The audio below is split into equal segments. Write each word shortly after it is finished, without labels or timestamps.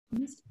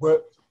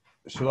Well,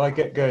 shall I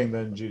get going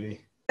then,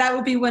 Judy? That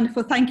would be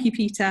wonderful. Thank you,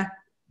 Peter.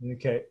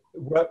 Okay.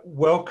 Well,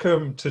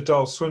 welcome to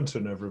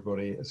Dalswinton,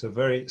 everybody. It's a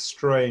very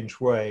strange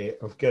way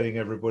of getting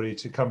everybody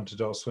to come to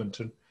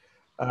Dalswinton.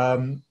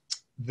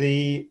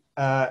 The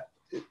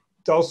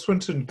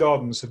Dalswinton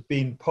Gardens have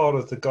been part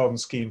of the garden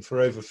scheme for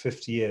over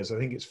 50 years. I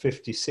think it's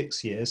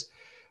 56 years.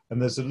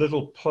 And there's a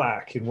little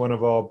plaque in one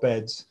of our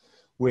beds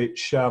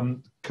which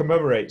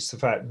commemorates the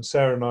fact, and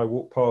Sarah and I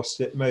walk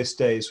past it most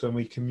days when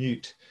we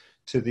commute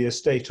to the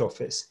estate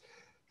office.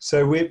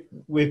 So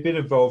we've been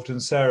involved,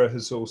 and Sarah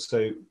has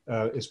also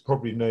is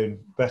probably known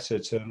better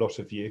to a lot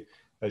of you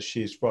as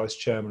she's vice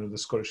chairman of the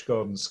Scottish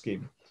Garden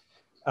Scheme.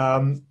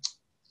 I'm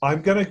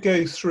going to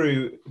go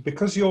through,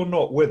 because you're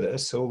not with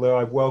us, although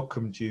I've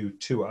welcomed you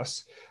to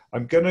us,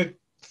 I'm going to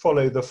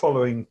follow the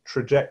following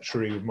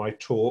trajectory with my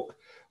talk.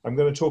 I'm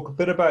going to talk a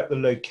bit about the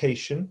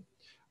location.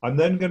 I'm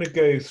then going to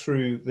go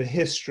through the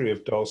history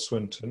of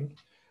Dalswinton.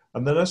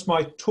 And then as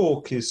my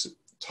talk is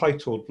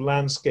titled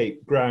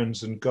Landscape,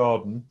 Grounds and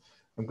Garden,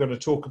 I'm going to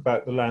talk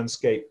about the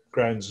landscape,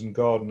 grounds and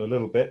garden a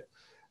little bit.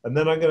 And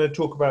then I'm going to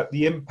talk about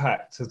the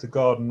impact of the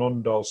garden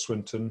on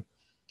Dalswinton,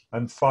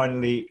 and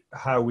finally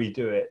how we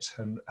do it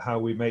and how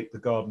we make the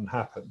garden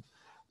happen.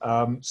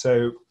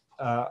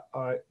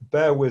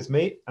 Bear with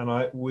me,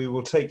 and we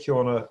will take you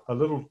on a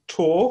little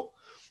tour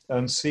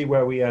and see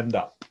where we end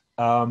up.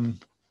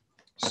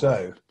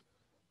 So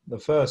the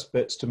first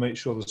bit's to make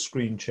sure the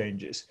screen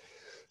changes.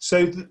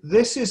 So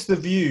this is the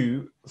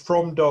view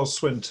from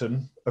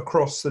Dalswinton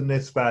across the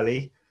Nith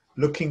Valley,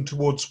 looking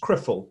towards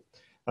Criffel.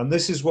 And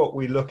this is what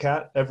we look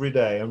at every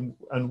day.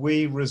 And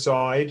we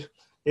reside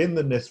in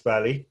the Nith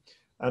Valley.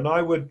 And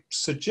I would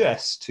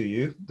suggest to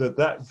you that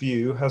that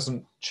view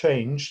hasn't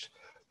changed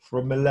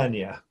for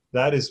millennia.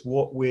 That is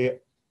what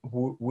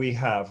we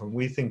have, and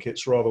we think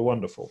it's rather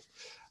wonderful.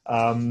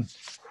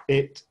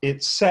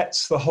 It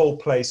sets the whole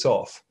place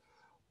off.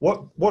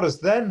 What has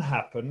then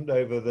happened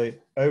over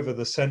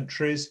the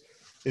centuries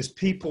is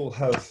people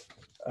have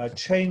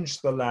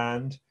changed the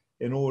land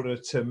in order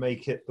to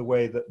make it the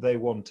way that they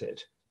want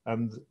it.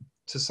 And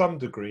to some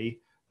degree,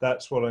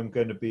 that's what I'm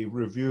going to be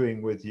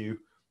reviewing with you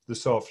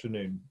this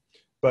afternoon.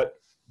 But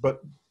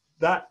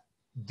that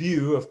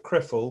view of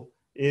Criffel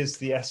is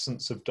the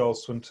essence of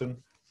Dalswinton,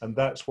 and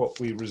that's what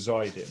we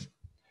reside in.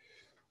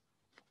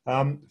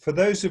 For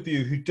those of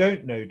you who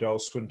don't know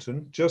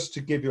Dalswinton, just to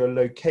give you a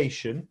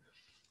location,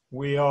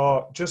 we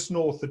are just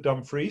north of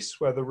Dumfries,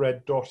 where the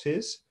red dot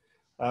is.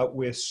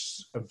 We're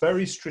a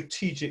very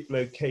strategic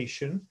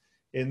location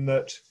in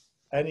that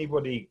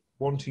anybody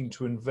wanting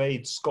to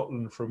invade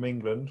Scotland from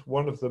England,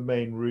 one of the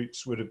main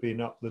routes would have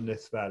been up the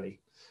Nith Valley.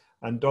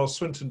 And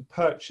Dalswinton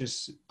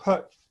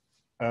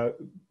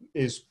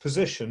is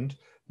positioned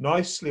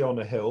nicely on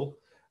a hill,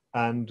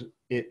 and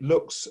it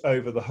looks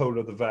over the whole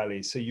of the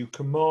valley. So you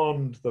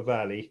command the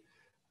valley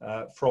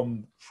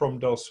from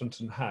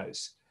Dalswinton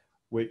House,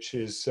 which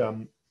is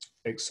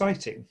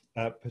exciting,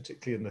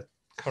 particularly in the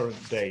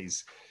current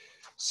days.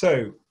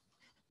 So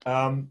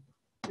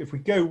if we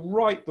go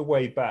right the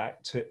way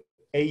back to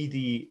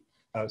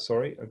I'll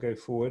go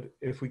forward.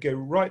 If we go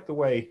right the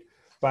way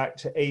back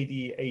to AD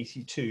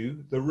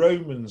 82, the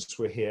Romans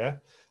were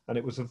here, and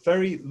it was a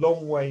very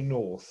long way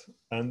north.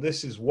 And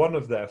this is one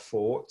of their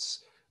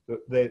forts.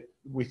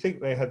 We think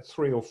they had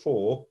 3 or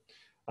 4,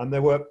 and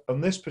there were,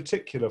 on this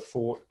particular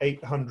fort,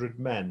 800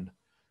 men.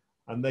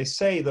 And they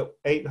say that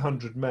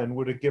 800 men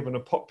would have given a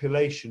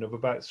population of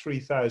about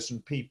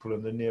 3,000 people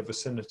in the near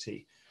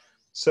vicinity.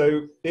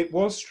 So it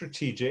was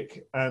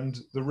strategic, and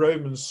the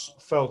Romans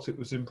felt it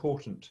was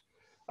important.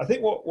 I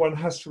think what one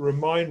has to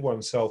remind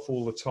oneself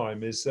all the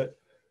time is that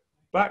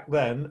back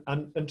then,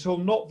 and until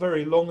not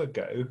very long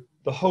ago,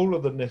 the whole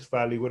of the Nith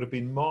Valley would have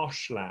been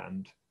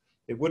marshland.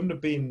 It wouldn't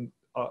have been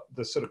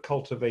the sort of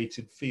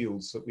cultivated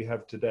fields that we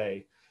have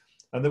today.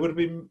 And there would have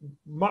been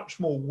much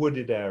more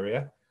wooded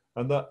area,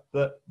 and that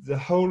the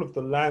whole of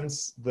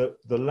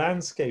the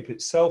landscape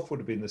itself would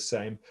have been the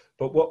same,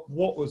 but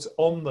what was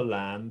on the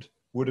land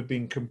would have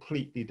been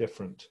completely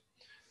different.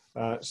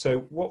 So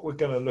what we're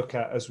going to look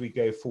at as we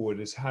go forward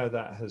is how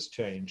that has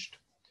changed.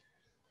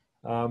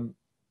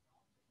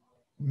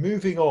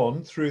 Moving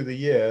on through the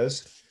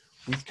years,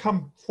 we've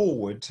come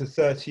forward to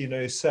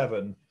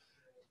 1307,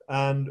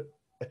 and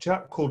a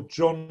chap called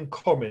John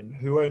Comyn,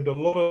 who owned a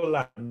lot of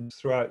land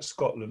throughout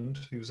Scotland.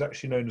 He was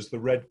actually known as the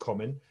Red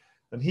Comyn,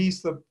 and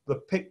he's the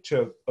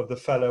picture of the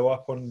fellow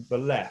up on the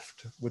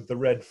left with the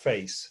red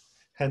face,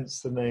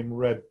 hence the name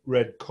Red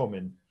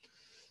Comyn.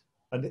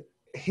 And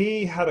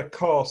he had a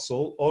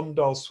castle on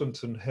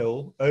Dalswinton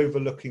Hill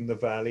overlooking the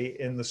valley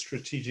in the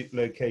strategic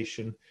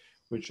location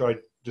which I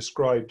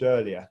described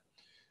earlier.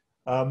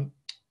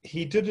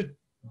 He did a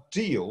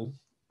deal,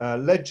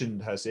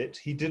 legend has it,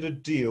 he did a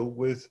deal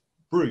with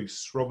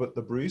Bruce, Robert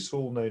the Bruce,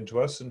 all known to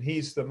us, and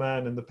he's the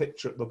man in the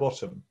picture at the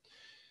bottom.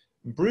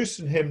 And Bruce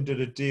and him did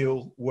a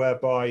deal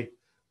whereby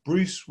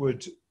Bruce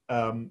would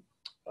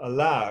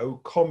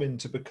allow Comyn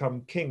to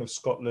become King of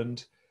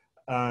Scotland,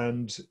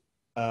 and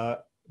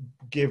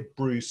give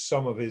Bruce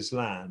some of his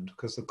land,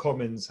 because the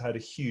Commons had a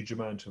huge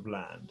amount of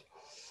land.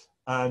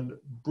 And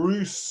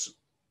Bruce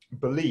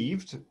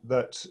believed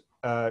that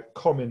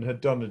Comyn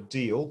had done a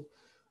deal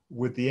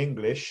with the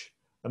English,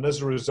 and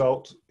as a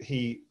result,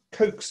 he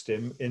coaxed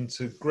him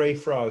into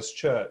Greyfriars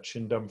Church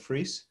in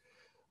Dumfries,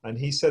 and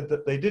he said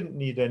that they didn't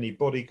need any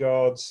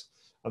bodyguards.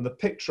 And the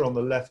picture on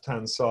the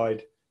left-hand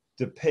side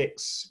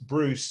depicts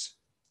Bruce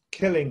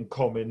killing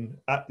Comyn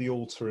at the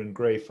altar in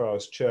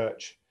Greyfriars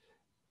Church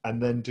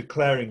and then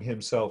declaring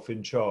himself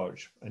in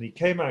charge. And he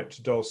came out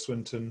to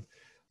Dalswinton,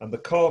 and the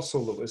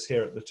castle that was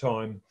here at the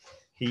time,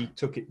 he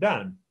took it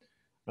down.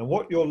 And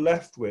what you're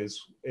left with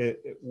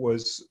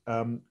was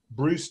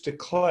Bruce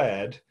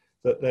declared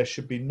that there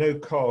should be no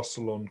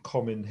castle on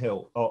Comyn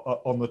Hill,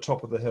 on the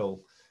top of the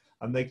hill.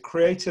 And they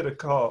created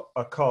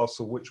a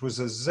castle which was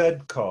a Z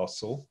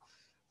castle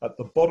at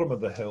the bottom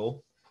of the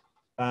hill.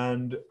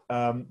 And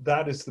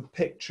that is the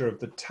picture of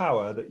the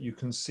tower that you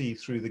can see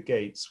through the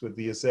gates with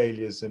the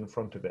azaleas in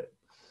front of it.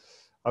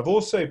 I've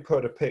also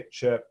put a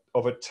picture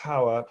of a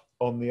tower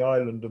on the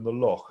island and the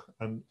loch,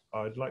 and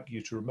I'd like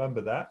you to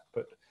remember that,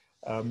 but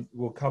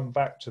we'll come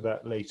back to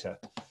that later.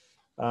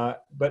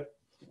 But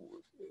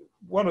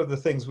one of the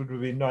things that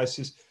would be nice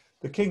is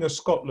the King of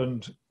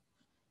Scotland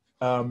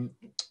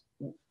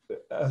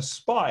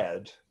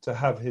aspired to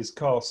have his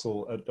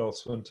castle at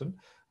Dalswinton,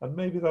 and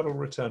maybe that'll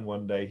return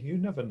one day. You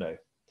never know.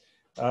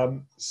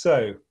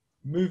 So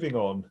moving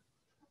on,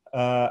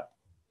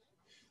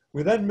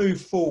 we then move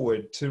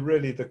forward to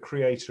really the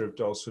creator of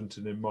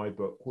Dalswinton in my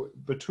book.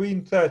 Between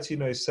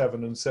 1307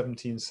 and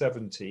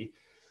 1770,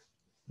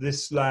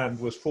 this land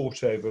was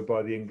fought over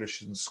by the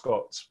English and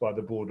Scots, by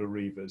the border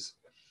reivers.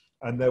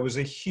 And there was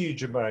a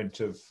huge amount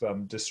of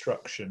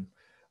destruction.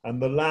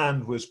 And the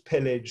land was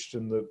pillaged,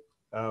 and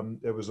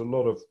there was a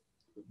lot of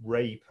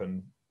rape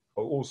and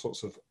all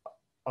sorts of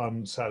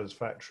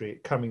unsatisfactory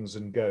comings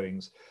and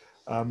goings.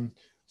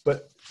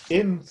 But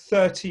in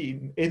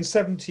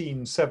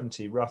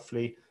 1770,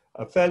 roughly,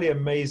 a fairly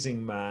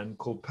amazing man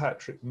called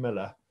Patrick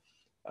Miller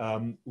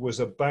was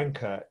a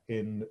banker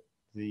in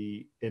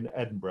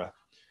Edinburgh,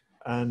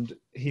 and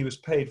he was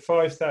paid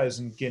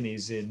 5,000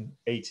 guineas in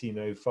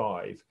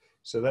 1805.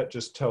 So that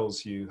just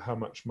tells you how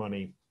much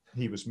money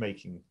he was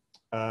making.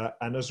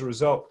 And as a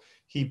result,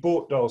 he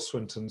bought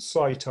Dalswinton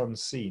sight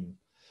unseen.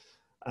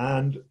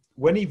 And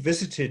when he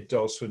visited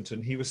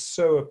Dalswinton, he was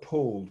so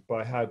appalled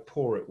by how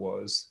poor it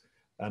was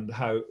and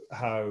how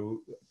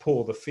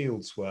poor the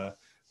fields were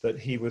that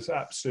he was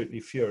absolutely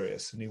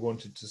furious, and he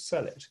wanted to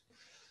sell it.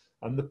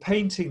 And the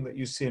painting that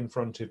you see in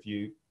front of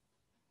you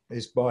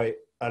is by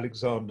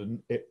Alexander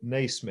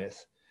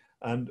Nasmyth.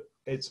 And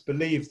it's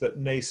believed that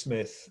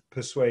Nasmyth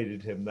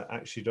persuaded him that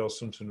actually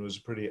Dalswinton was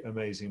a pretty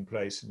amazing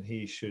place and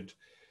he should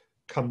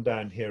come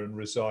down here and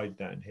reside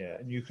down here.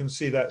 And you can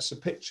see that's a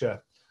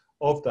picture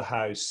of the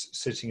house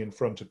sitting in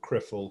front of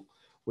Criffel,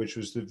 which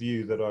was the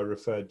view that I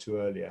referred to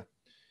earlier.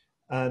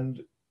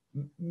 And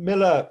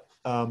Miller,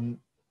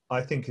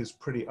 I think, is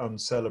pretty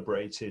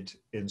uncelebrated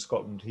in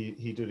Scotland.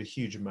 He did a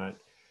huge amount.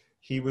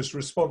 He was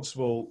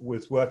responsible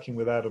with working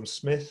with Adam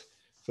Smith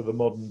for the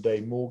modern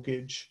day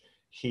mortgage.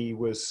 He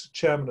was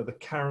chairman of the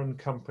Carron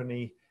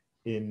Company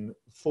in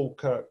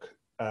Falkirk,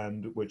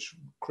 and which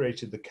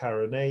created the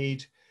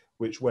Carronade,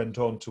 which went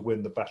on to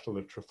win the Battle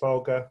of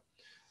Trafalgar.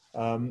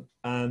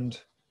 And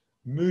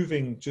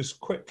moving just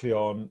quickly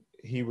on,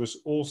 he was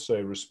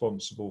also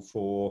responsible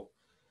for,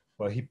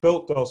 well, he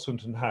built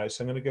Dalswinton House.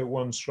 I'm going to go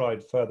one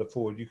slide further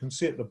forward. You can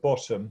see at the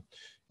bottom,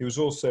 he was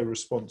also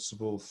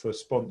responsible for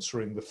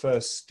sponsoring the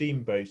first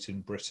steamboat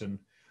in Britain,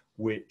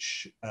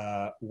 which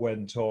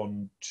went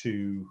on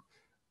to,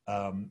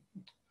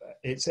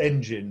 its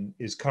engine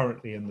is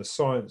currently in the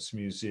Science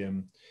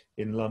Museum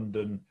in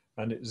London,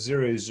 and it's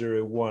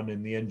 001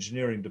 in the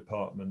engineering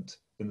department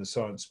in the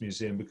Science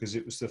Museum, because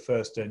it was the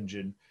first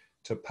engine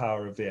to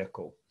power a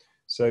vehicle.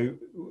 So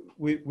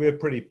we're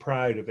pretty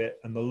proud of it.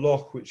 And the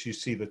loch, which you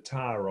see the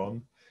tower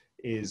on,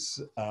 is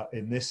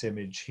in this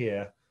image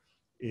here,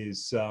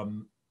 is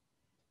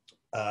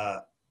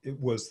it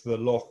was the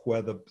loch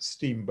where the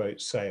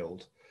steamboat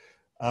sailed.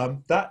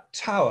 That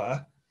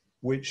tower,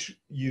 which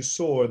you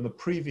saw in the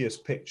previous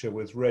picture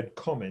with Red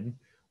Comyn,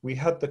 we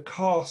had the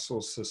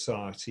Castle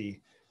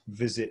Society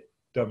visit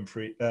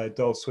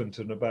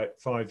Dalswinton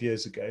about 5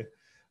 years ago.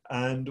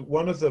 And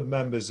one of the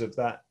members of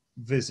that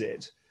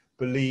visit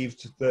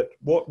believed that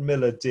what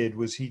Miller did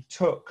was he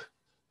took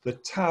the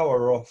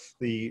tower off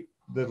the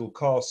little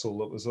castle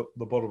that was at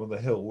the bottom of the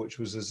hill, which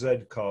was a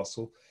Z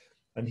castle,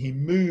 and he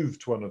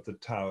moved one of the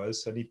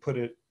towers and he put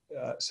it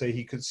so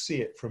he could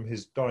see it from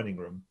his dining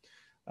room.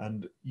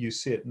 And you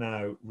see it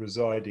now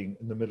residing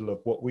in the middle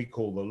of what we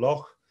call the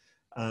loch.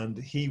 And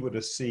he would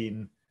have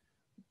seen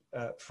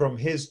from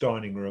his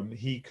dining room,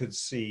 he could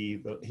see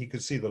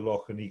the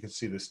loch and he could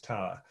see this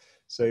tower.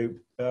 So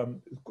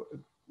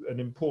an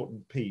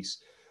important piece.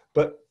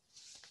 But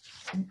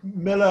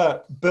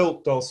Miller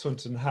built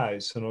Dalswinton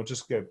House, and I'll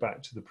just go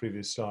back to the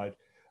previous slide.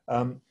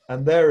 And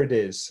there it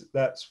is.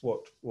 That's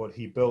what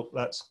he built.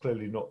 That's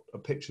clearly not a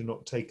picture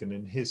not taken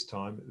in his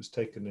time. It was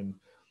taken in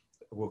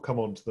we'll come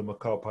on to the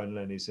McAlpine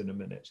Lennies in a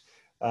minute.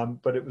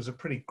 But it was a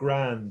pretty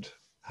grand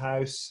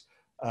house,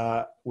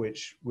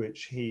 which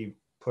he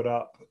put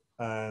up,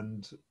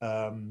 and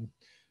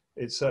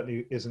it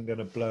certainly isn't going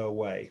to blow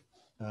away.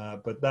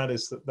 But that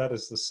is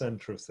the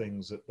centre of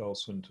things at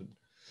Dalswinton.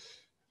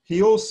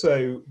 He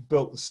also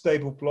built the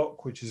stable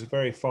block, which is a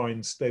very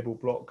fine stable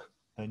block,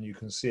 and you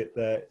can see it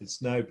there.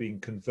 It's now being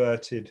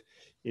converted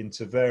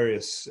into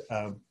various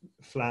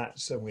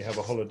flats, and we have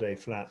a holiday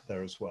flat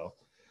there as well.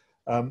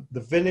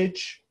 The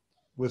village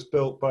was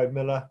built by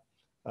Miller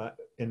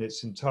in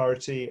its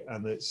entirety,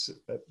 and it's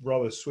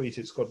rather sweet.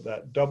 It's got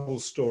that double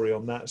story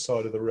on that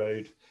side of the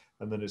road,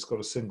 and then it's got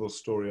a single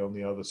story on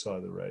the other side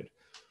of the road.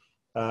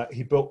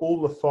 He built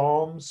all the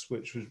farms,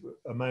 which was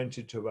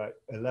amounted to about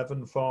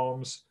 11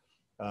 farms,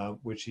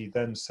 which he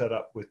then set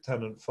up with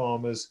tenant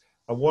farmers.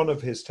 And one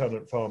of his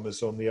tenant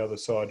farmers on the other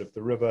side of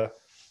the river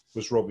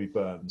was Robbie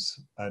Burns.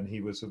 And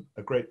he was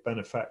a great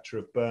benefactor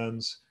of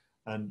Burns,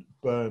 and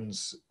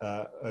Burns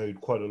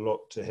owed quite a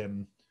lot to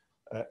him.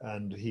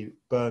 And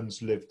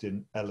Burns lived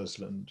in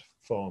Ellersland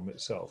Farm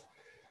itself.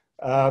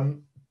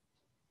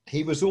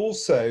 He was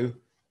also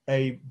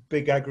a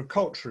big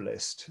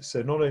agriculturalist.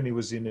 So not only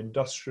was he an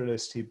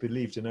industrialist, he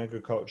believed in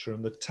agriculture.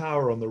 And the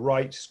tower on the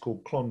right is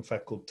called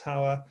Clonfeckle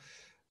Tower.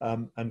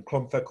 And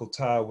Clonfeckle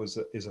Tower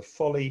is a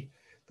folly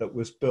that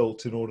was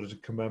built in order to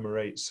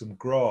commemorate some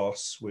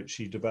grass which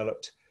he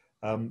developed,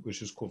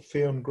 which was called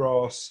Fion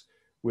grass,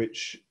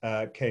 which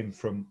came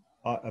from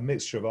a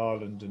mixture of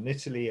Ireland and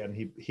Italy, and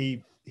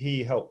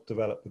he helped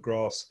develop the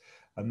grass,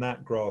 and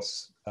that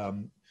grass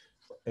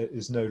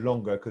is no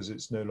longer, because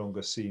it's no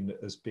longer seen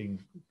as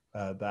being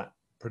that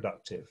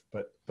productive.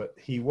 But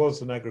he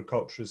was an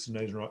agriculturist in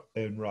his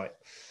own right.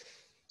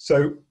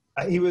 So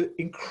he was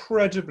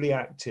incredibly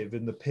active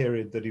in the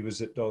period that he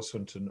was at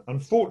Dalswinton.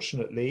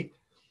 Unfortunately,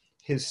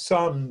 his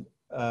son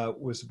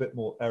was a bit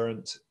more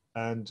errant,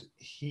 and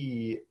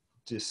he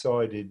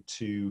decided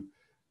to,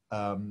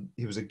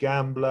 he was a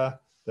gambler.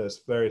 There's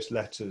various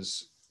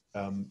letters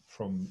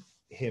from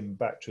him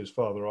back to his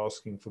father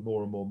asking for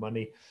more and more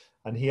money.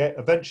 And he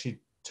eventually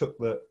took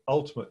the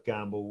ultimate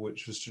gamble,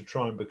 which was to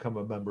try and become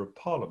a member of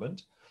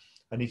parliament.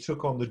 And he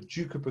took on the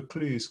Duke of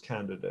Buccleuch's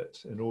candidate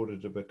in order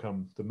to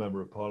become the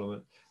member of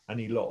parliament, and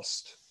he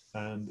lost.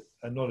 And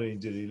not only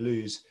did he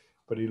lose,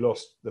 but he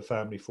lost the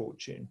family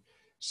fortune.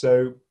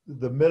 So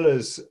the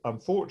Millers,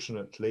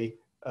 unfortunately,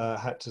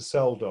 had to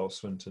sell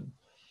Dalswinton.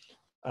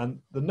 And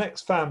the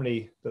next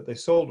family that they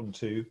sold them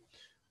to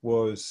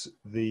was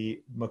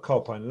the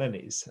McAlpine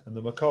Lennies. And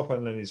the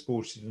McAlpine Lennies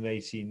bought it in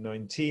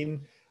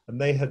 1819,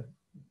 and they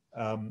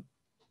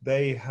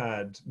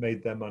had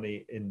made their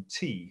money in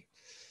tea.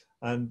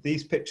 And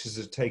these pictures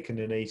are taken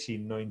in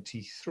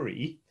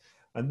 1893,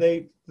 and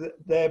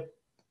they're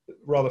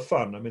rather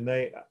fun. I mean,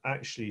 they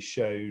actually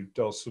show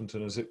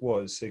Dalswinton as it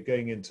was. So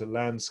going into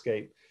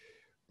landscape,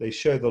 they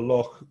show the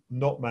loch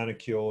not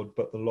manicured,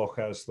 but the loch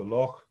as the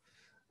loch.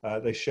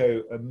 They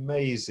show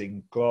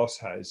amazing glass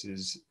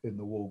houses in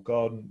the walled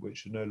garden,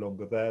 which are no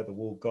longer there. The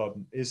walled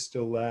garden is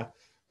still there,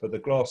 but the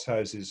glass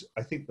houses,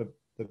 I think the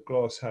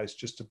glass house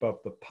just above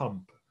the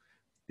pump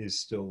is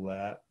still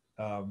there,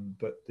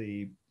 but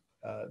they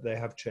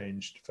have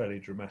changed fairly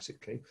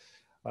dramatically.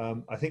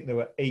 I think there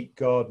were 8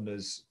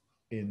 gardeners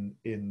in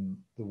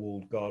the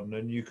walled garden,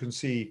 and you can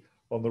see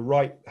on the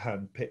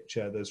right-hand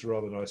picture, there's a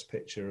rather nice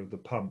picture of the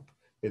pump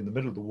in the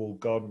middle of the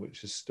walled garden,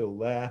 which is still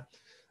there,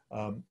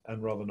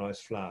 and rather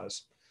nice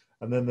flowers.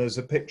 And then there's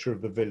a picture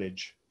of the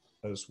village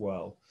as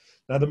well.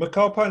 Now the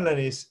McAlpine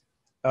Lennies,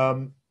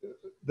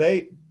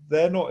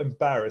 they're not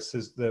embarrassed,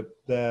 as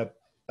their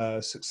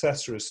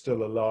successor is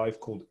still alive,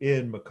 called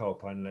Ian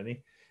McAlpine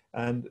Lenny,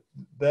 and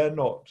they're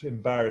not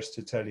embarrassed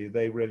to tell you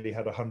they really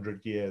had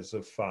 100 years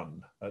of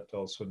fun at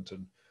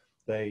Dalswinton.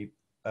 They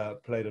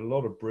played a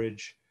lot of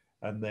bridge,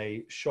 and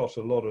they shot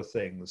a lot of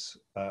things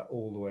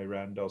all the way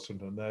around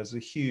Dalswinton. There's a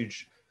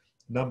huge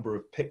number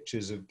of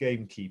pictures of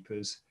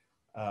gamekeepers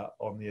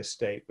on the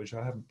estate, which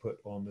I haven't put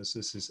on, as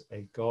this is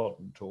a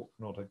garden talk,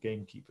 not a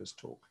gamekeeper's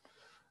talk.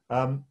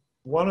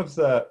 One of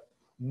the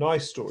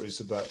nice stories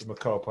about the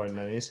McAlpine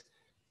Lennies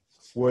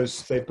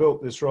was they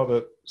built this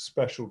rather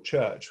special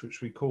church,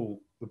 which we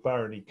call the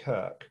Barony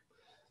Kirk.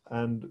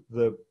 And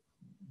the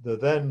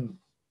then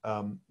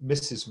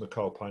Mrs.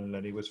 McAlpine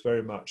Lenny was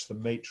very much the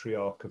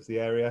matriarch of the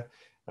area,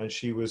 and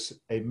she was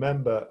a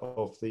member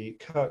of the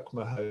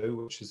Kirkmahoe,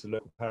 which is the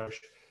local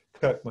parish,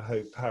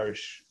 Kirkmahoe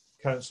Parish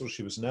Council.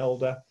 She was an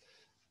elder,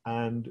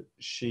 and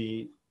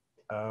she,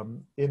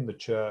 in the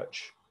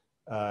church,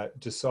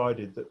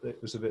 decided that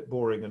it was a bit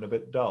boring and a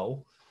bit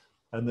dull,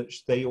 and that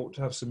they ought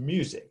to have some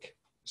music.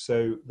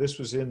 So this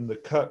was in the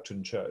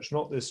Kirkton Church,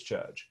 not this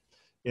church.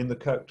 In the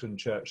Kirkton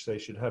Church, they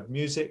should have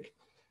music.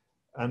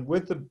 And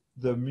with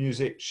the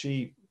music,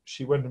 she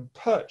went and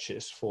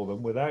purchased for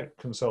them, without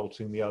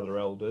consulting the other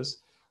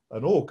elders,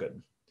 an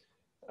organ.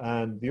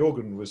 And the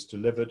organ was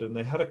delivered, and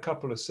they had a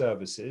couple of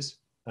services,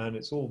 and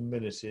it's all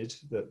minuted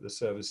that the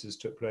services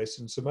took place.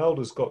 And some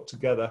elders got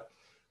together,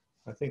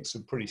 I think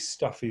some pretty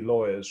stuffy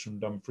lawyers from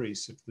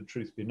Dumfries, if the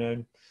truth be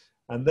known,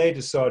 And they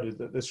decided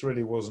that this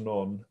really wasn't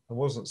on and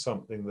wasn't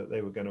something that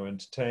they were going to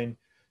entertain.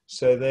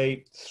 So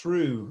they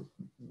threw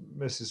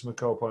Mrs.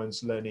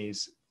 McAlpine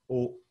Lenny's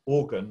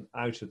organ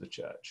out of the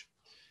church.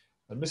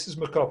 And Mrs.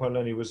 McAlpine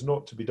Lenny was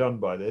not to be done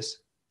by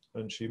this.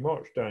 And she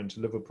marched down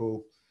to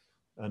Liverpool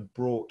and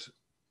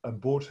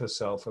bought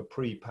herself a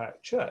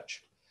pre-packed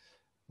church,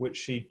 which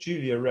she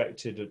duly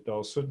erected at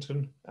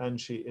Dalswinton, and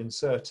she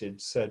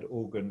inserted said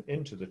organ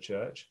into the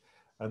church,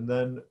 and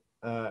then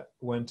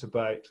went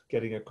about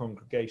getting a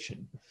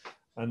congregation.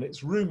 And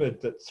it's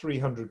rumoured that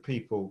 300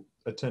 people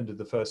attended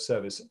the first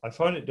service. I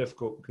find it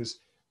difficult because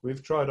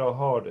we've tried our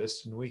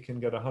hardest and we can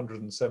get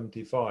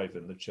 175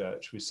 in the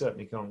church. We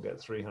certainly can't get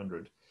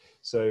 300.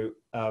 So,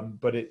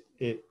 but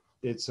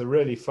it's a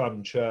really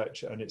fun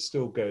church, and it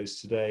still goes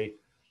today.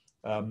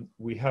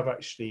 We have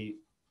actually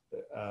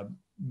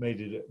made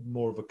it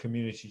more of a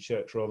community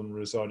church rather than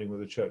residing with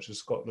the Church of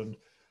Scotland,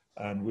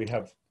 and we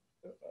have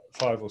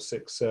 5 or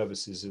 6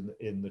 services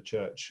in the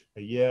church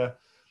a year,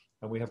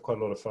 and we have quite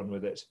a lot of fun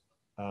with it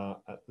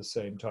at the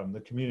same time.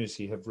 The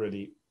community have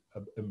really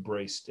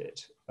embraced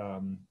it,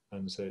 and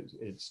so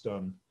it's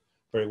done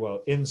very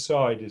well.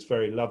 Inside is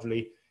very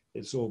lovely.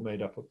 It's all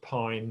made up of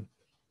pine.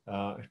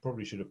 I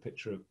probably should have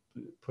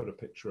put a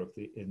picture of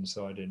the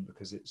inside in,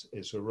 because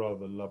it's a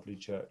rather lovely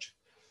church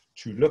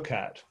to look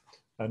at.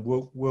 And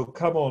we'll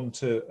come on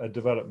to a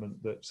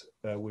development that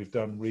we've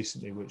done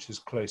recently, which is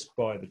close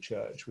by the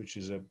church, which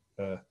is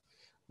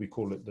we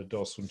call it the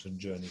Dalswinton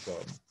Journey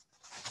Garden.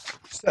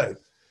 So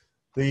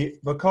the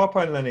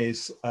McAlpine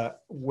Lennys,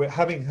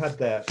 having had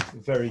their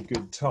very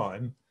good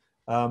time,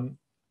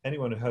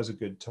 anyone who has a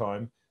good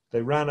time,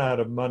 they ran out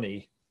of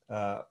money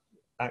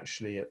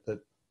actually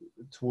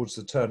towards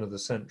the turn of the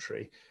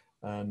century,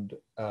 and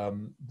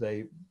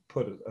they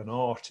put an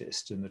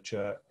artist in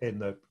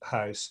the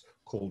house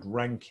called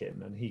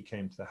Rankin, and he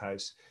came to the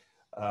house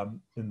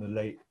in the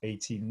late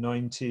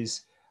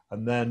 1890s,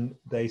 and then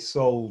they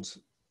sold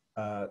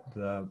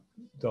the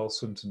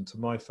Dalswinton to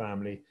my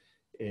family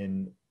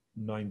in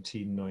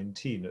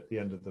 1919 at the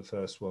end of the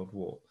First World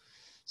War.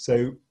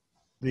 So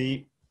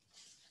the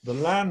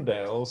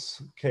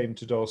Landales came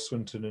to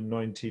Dalswinton in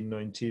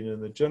 1919,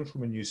 and the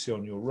gentleman you see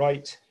on your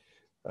right,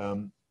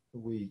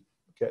 we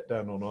get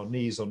down on our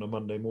knees on a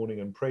Monday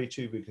morning and pray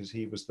to, because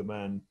he was the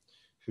man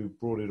who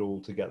brought it all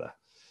together.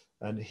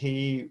 And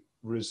he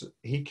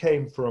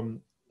came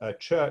from a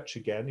church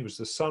again. He was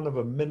the son of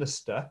a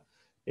minister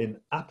in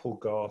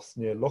Applegarth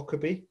near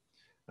Lockerbie,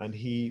 and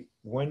he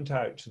went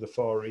out to the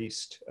Far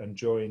East and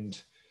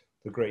joined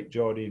the great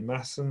Jardine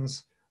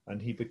Massons,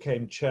 and he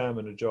became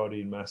chairman of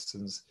Jardine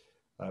Massons,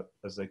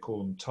 as they call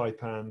them,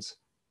 taipans.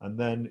 And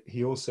then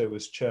he also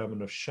was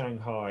chairman of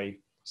Shanghai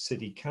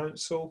City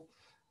Council,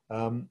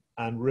 and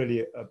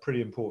really a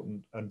pretty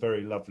important and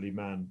very lovely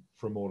man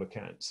from all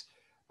accounts.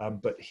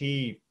 But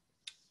he,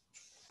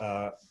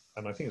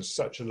 and I think it's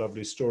such a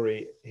lovely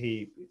story,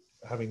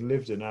 having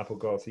lived in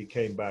Applegarth, he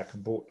came back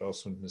and bought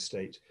Dalswinton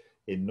Estate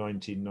in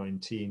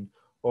 1919,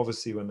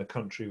 obviously when the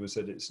country was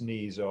at its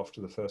knees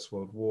after the First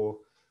World War,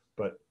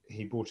 but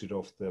he bought it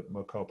off the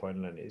McAlpine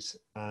Lennys.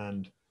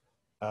 And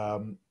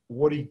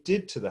what he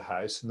did to the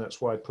house, and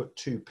that's why I put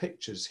 2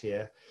 pictures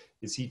here,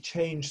 is he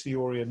changed the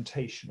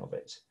orientation of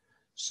it.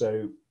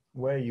 So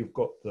where you've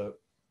got the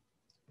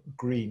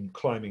green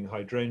climbing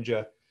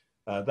hydrangea,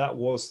 that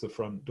was the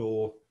front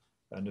door.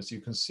 And as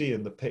you can see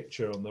in the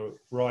picture on the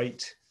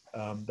right,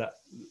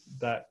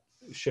 that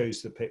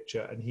shows the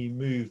picture, and he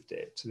moved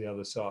it to the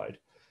other side.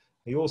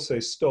 He also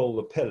stole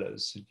the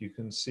pillars. You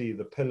can see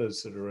the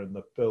pillars that are in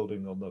the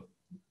building on the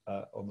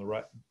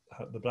right,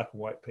 the black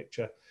and white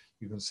picture.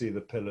 You can see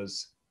the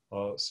pillars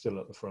are still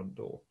at the front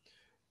door.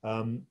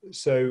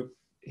 So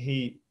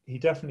he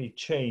definitely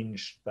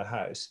changed the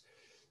house.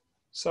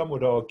 Some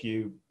would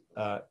argue,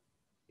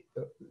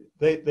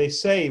 they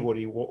say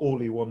all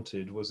he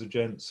wanted was a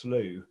gents'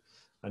 loo,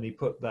 and he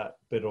put that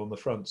bit on the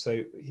front.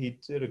 So he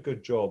did a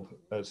good job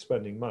of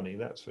spending money,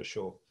 that's for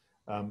sure.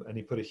 And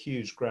he put a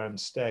huge grand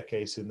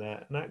staircase in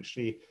there, and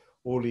actually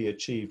all he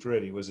achieved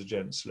really was a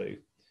gents' loo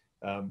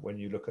when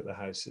you look at the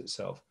house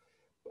itself.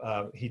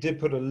 He did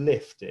put a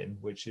lift in,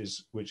 which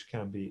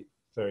can be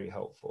very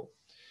helpful.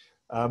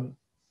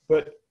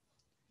 But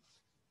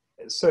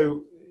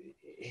so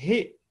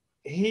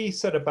he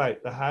set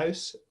about the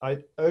house.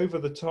 Over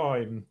the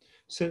time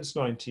since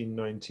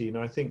 1919,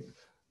 I think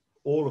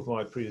all of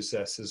my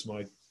predecessors,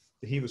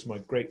 he was my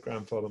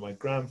great-grandfather, my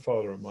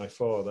grandfather, and my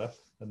father,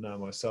 and now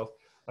myself.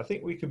 I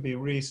think we can be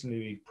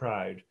reasonably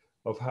proud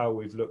of how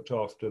we've looked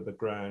after the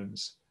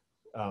grounds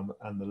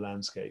and the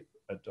landscape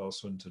at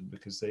Dalswinton,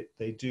 because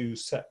they do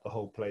set the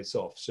whole place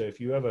off. So if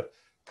you ever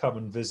come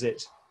and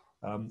visit,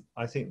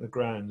 I think the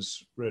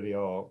grounds really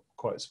are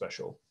quite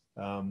special.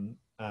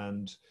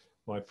 And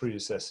my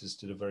predecessors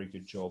did a very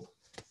good job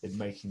in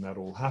making that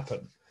all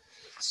happen.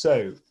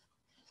 So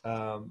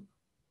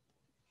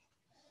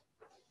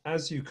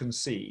as you can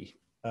see,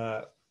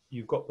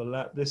 you've got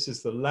this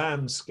is the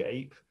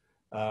landscape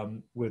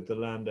with the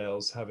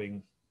Landales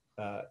having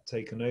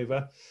taken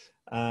over.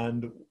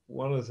 And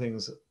one of the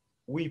things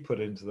we put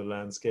into the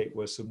landscape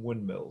were some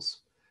windmills.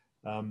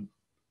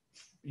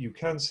 You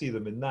can see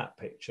them in that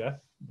picture,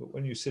 but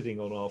when you're sitting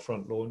on our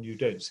front lawn, you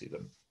don't see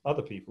them.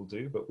 Other people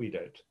do, but we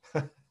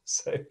don't.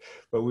 So,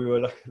 but we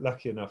were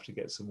lucky enough to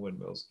get some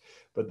windmills.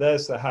 But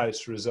there's the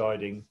house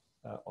residing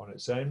on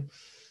its own.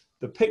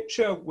 The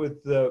picture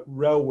with the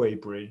railway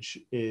bridge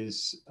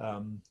is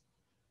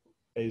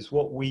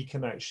what we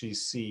can actually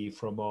see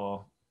from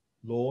our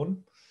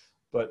lawn.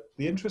 But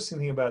the interesting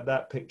thing about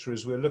that picture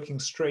is we're looking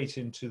straight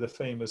into the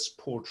famous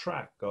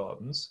Portrack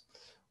Gardens,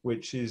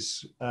 which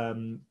is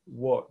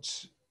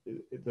what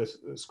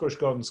the Scottish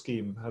Garden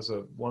Scheme has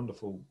a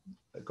wonderful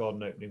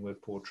garden opening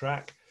with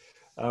Portrack.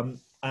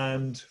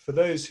 And for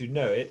those who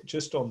know it,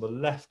 just on the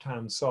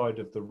left-hand side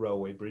of the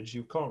railway bridge,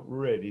 you can't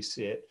really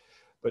see it,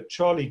 but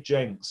Charlie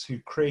Jenks, who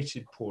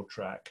created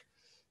Portrack,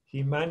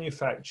 he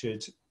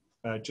manufactured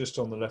just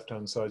on the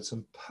left-hand side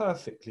some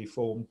perfectly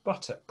formed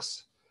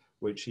buttocks,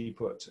 which he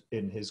put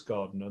in his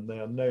garden, and they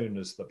are known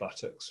as the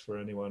buttocks for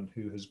anyone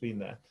who has been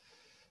there.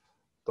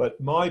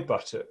 But my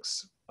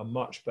buttocks are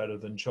much better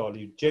than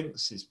Charlie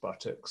Jenks's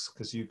buttocks,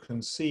 because you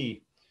can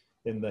see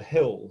in the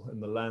hill, in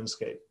the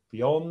landscape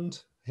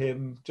beyond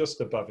him,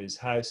 just above his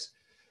house,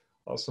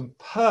 are some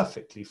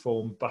perfectly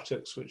formed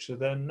buttocks, which are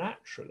there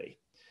naturally.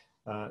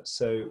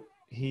 So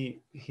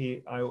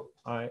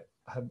I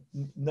have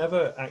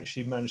never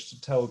actually managed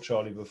to tell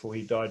Charlie before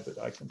he died, but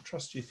I can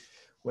trust you.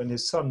 When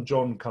his son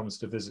John comes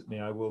to visit me,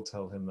 I will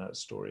tell him that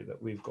story,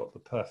 that we've got the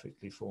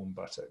perfectly formed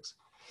buttocks.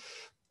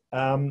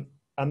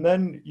 And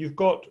then you've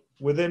got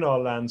within our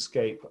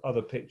landscape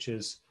other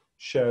pictures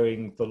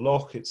showing the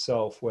loch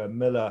itself, where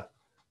Miller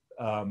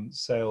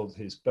sailed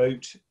his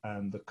boat,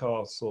 and the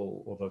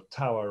castle, or the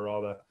tower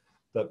rather,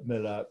 that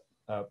Miller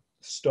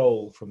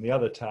stole from the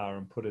other tower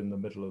and put in the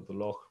middle of the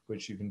loch,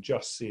 which you can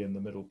just see in the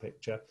middle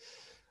picture.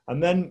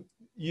 And then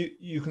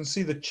you can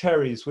see the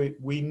cherries.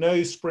 We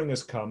know spring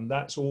has come,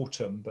 that's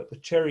autumn, but the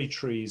cherry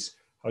trees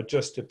are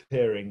just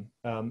appearing.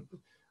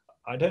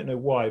 I don't know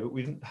why, but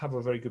we didn't have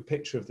a very good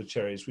picture of the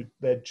cherries.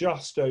 They're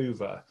just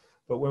over,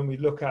 but when we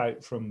look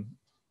out from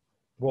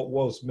what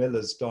was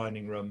Miller's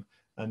dining room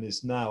and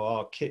is now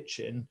our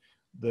kitchen,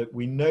 that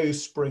we know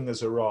spring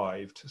has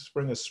arrived,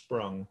 spring has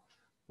sprung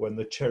when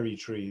the cherry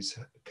trees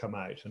come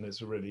out, and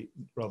it's a really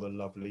rather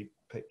lovely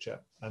picture.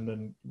 And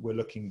then we're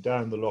looking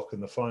down the loch in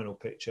the final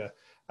picture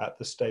at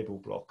the stable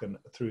block and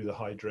through the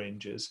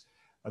hydrangeas.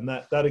 And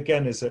that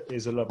again is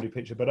a lovely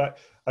picture. But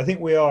I think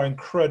we are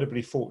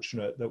incredibly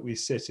fortunate that we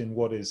sit in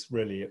what is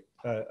really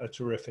a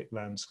terrific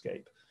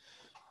landscape.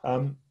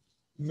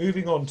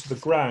 Moving on to the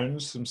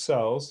grounds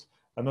themselves,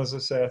 and as I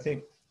say, I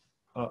think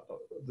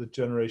the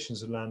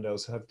generations of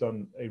Landales have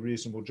done a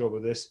reasonable job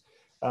of this.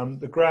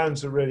 The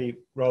grounds are really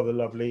rather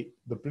lovely.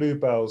 The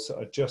bluebells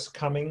are just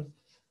coming.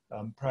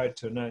 I'm proud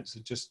to announce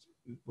that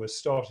we're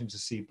starting to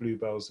see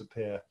bluebells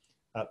appear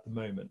at the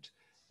moment.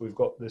 We've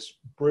got this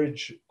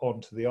bridge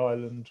onto the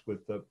island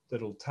with the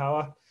little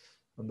tower,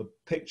 and the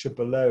picture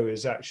below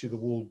is actually the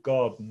walled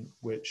garden,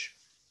 which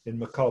in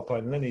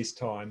McAlpine Linney's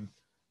time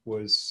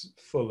was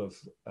full of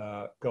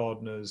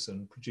gardeners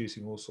and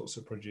producing all sorts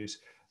of produce.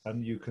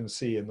 And you can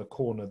see in the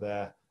corner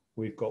there,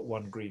 we've got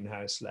one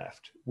greenhouse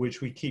left,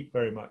 which we keep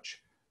very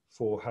much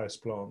for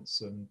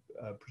houseplants and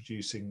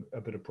producing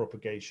a bit of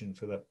propagation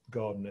for the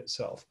garden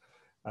itself.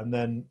 And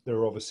then there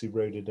are obviously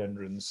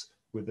rhododendrons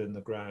within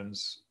the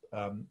grounds,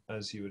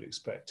 as you would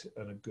expect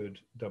in a good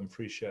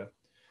Dumfriesshire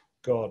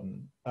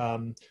garden.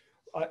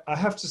 I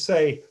have to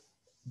say,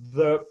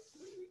 the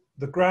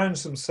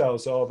grounds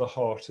themselves are the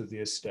heart of the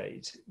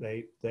estate.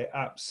 They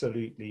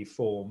absolutely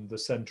form the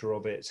centre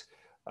of it,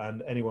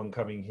 and anyone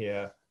coming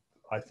here,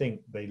 I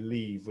think they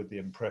leave with the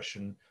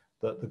impression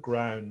that the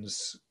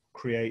grounds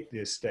create the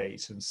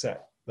estate and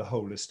set the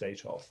whole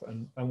estate off.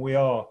 And we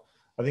are,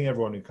 I think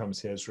everyone who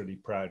comes here is really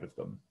proud of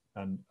them,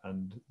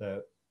 and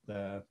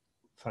they're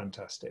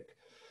fantastic.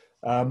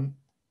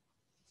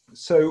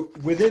 So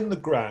within the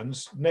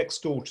grounds,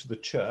 next door to the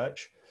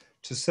church,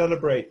 to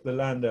celebrate the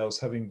Landales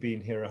having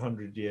been here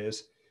 100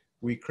 years,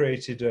 we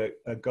created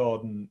a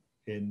garden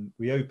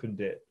we opened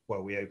it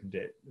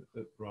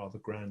rather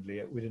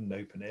grandly. We didn't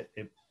open it.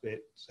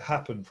 It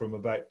happened from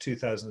about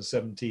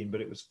 2017, but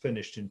it was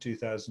finished in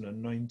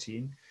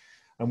 2019.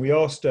 And we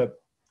asked a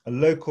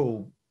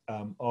local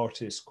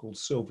artist called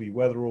Sylvie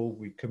Wetherall.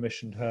 We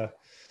commissioned her,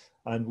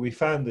 and we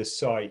found this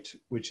site,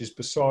 which is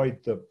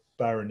beside the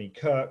Barony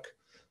Kirk,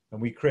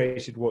 and we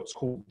created what's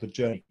called the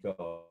Journey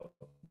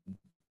Garden,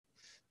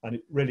 and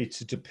it really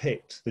to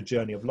depict the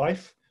journey of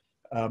life,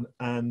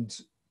 and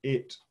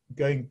it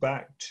going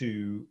back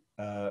to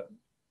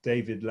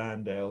David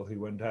Landale, who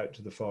went out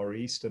to the Far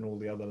East, and all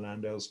the other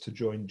Landales to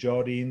join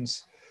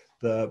Jardines.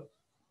 The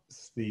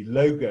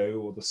logo,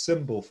 or the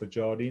symbol for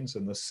Jardines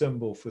and the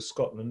symbol for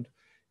Scotland,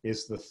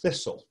 is the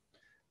thistle,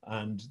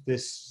 and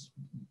these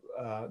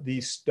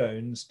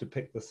stones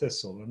depict the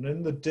thistle. And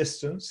in the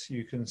distance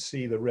you can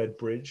see the Red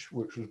Bridge,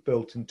 which was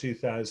built in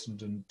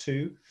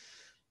 2002.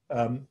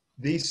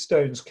 These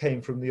stones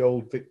came from the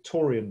old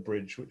Victorian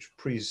bridge, which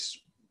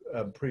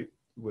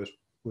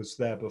was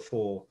there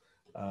before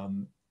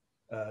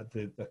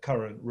the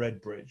current Red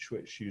Bridge,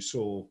 which you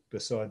saw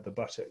beside the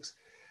buttocks.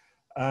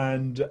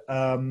 And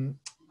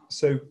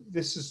so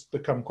this has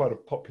become quite a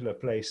popular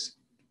place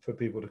for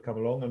people to come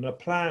along. And the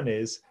plan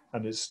is,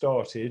 and it's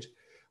started,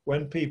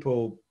 when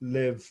people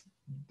live,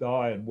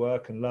 die and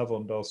work and love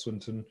on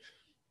Dalswinton,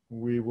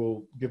 we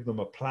will give them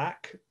a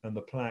plaque, and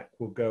the plaque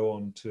will go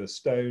on to a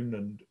stone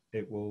and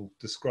it will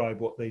describe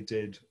what they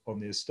did on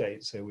the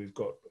estate. So we've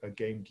got a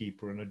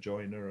gamekeeper and a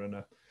joiner and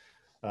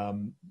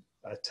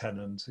a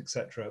tenant,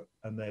 etc.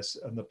 And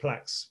the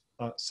plaques,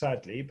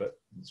 sadly, but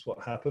that's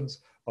what happens,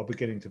 are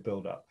beginning to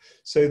build up.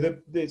 So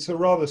it's a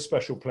rather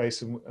special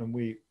place, and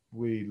we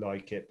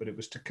like it. But it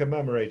was to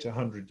commemorate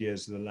 100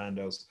 years of the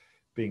Landales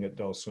being at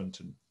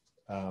Dalswinton.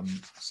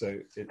 So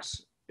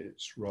it's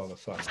rather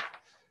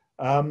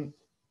fun.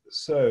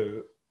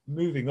 So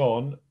moving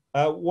on,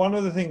 one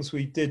of the things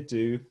we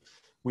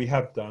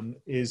have done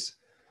is,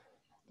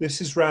 this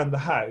is round the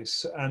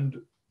house,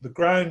 and the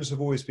grounds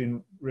have always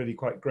been really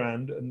quite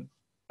grand. And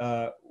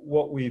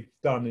what we've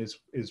done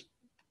is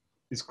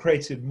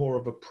created more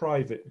of a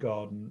private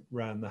garden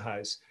round the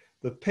house.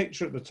 The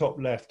picture at the top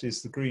left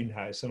is the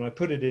greenhouse, and I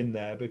put it in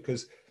there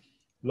because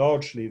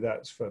largely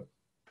that's for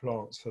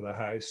plants for the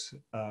house,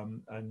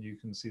 and you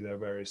can see there are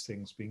various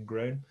things being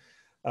grown.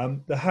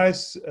 The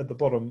house at the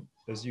bottom,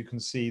 as you can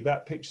see,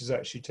 that picture is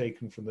actually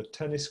taken from the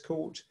tennis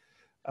court,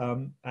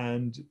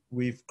 and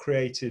we've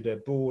created a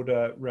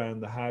border around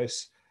the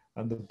house,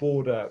 and the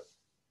border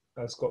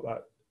has got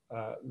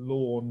that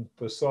lawn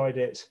beside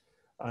it,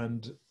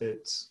 and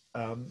it's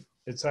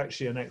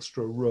actually an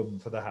extra room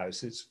for the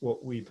house. It's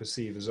what we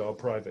perceive as our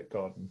private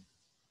garden,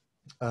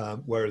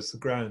 whereas the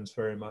grounds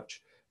very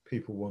much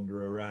people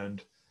wander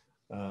around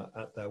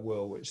at their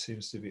will, which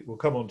seems to be, we'll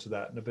come on to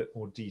that in a bit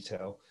more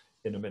detail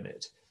in a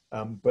minute.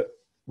 But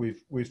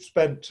we've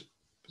spent,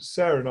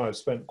 Sarah and I have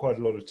spent quite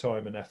a lot of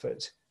time and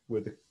effort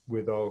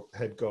with our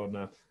head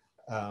gardener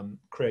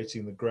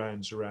creating the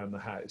grounds around the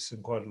house,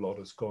 and quite a lot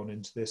has gone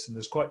into this, and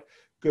there's quite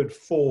good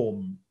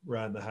form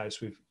around the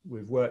house.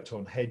 We've worked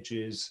on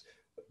hedges.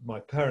 My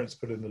parents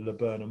put in the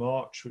laburnum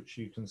arch, which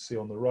you can see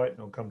on the right,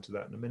 and I'll come to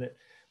that in a minute.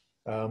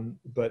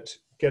 But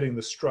getting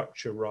the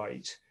structure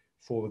right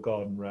for the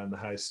garden around the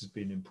house has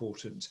been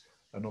important.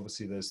 And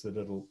obviously there's the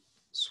little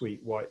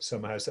sweet white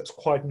summer house. That's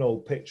quite an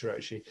old picture,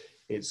 actually.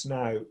 It's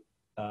now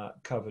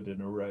covered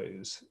in a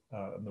rose,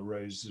 and the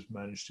rose has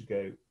managed to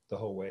go the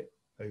whole way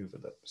over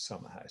the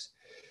summer house.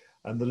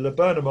 And the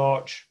laburnum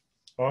arch,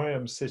 I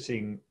am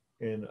sitting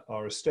in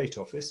our estate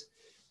office,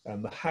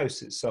 and the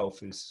house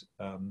itself is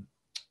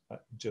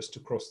just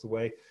across the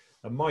way.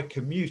 And my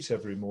commute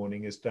every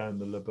morning is down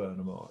the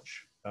laburnum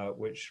arch,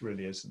 which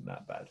really isn't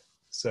that bad.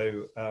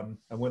 So, and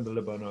when the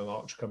laburnum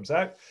arch comes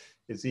out,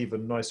 it's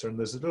even nicer. And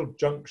there's a little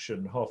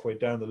junction halfway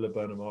down the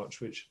laburnum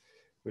arch,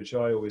 which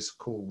I always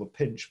call the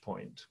pinch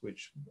point,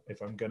 which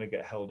if I'm going to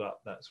get held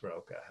up, that's where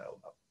I'll get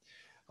held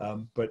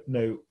up. But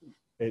no,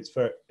 it's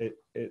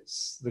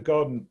the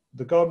garden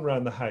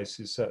around the house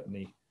is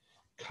certainly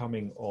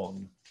coming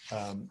on,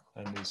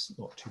 and is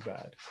not too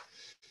bad.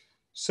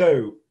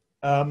 So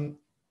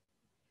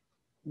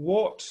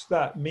what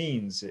that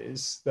means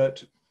is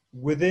that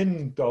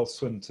within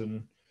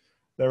Dalswinton,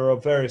 there are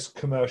various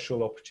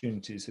commercial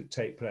opportunities that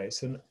take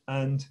place.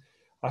 And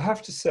I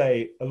have to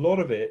say, a lot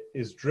of it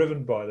is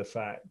driven by the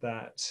fact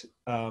that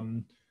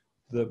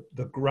the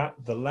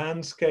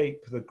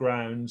landscape, the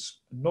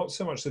grounds, not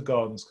so much the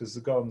gardens, because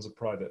the gardens are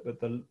private, but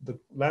the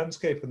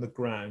landscape and the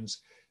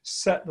grounds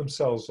set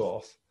themselves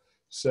off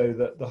so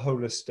that the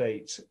whole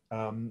estate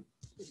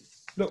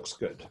looks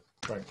good,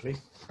 frankly.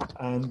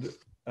 And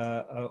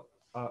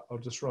I'll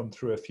just run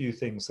through a few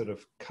things that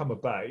have come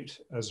about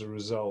as a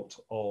result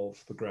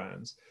of the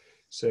grounds.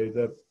 So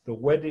the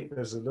wedding,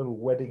 there's a little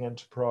wedding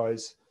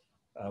enterprise.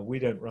 We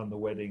don't run the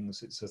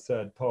weddings, it's a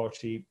third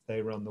party.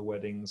 They run the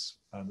weddings.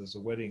 There's a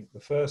wedding,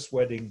 the first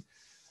wedding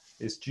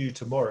is due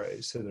tomorrow.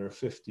 So there are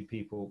 50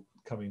 people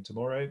coming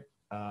tomorrow.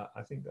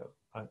 I think that,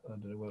 I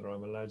don't know whether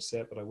I'm allowed to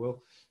say it, but I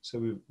will. So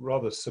we're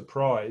rather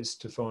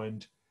surprised to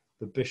find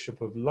the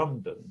Bishop of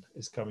London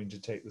is coming to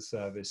take the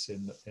service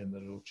in the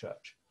little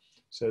church.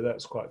 So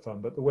that's quite fun.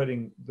 But the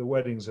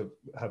weddings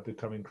have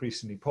become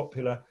increasingly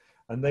popular,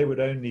 and they would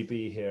only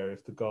be here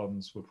if the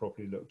gardens were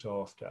properly looked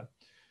after.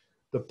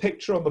 The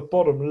picture on the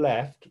bottom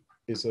left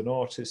is an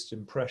artist's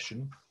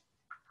impression,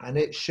 and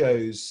it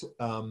shows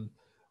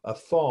a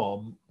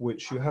farm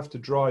which you have to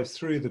drive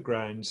through the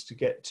grounds to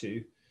get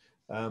to.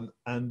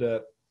 And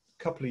a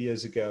couple of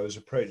years ago, I was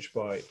approached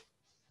by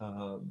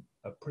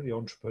a pretty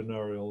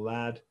entrepreneurial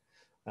lad,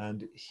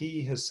 and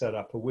he has set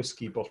up a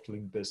whiskey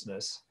bottling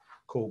business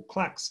called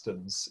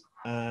Claxton's,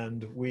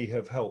 and we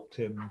have helped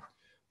him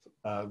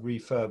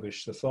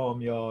refurbish the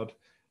farmyard,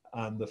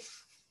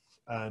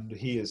 and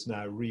he is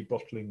now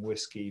rebottling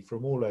whiskey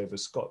from all over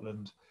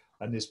Scotland.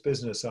 And this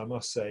business, I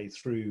must say,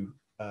 through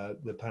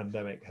the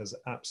pandemic has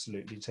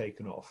absolutely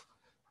taken off,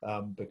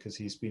 because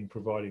he's been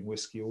providing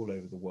whiskey all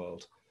over the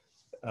world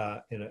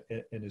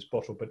in his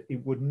bottle. But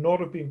it would not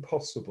have been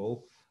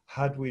possible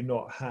had we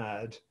not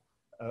had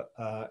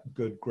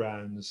good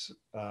grounds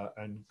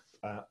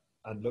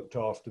and looked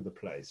after the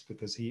place,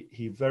 because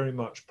he very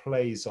much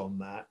plays on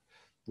that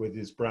with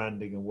his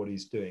branding and what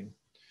he's doing.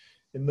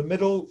 In the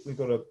middle, we've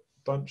got a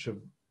bunch of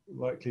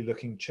likely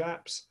looking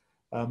chaps,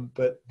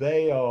 but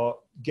they are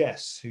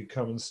guests who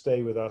come and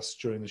stay with us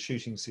during the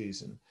shooting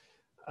season.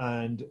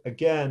 And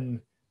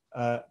again,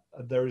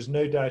 there is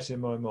no doubt in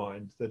my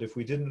mind that if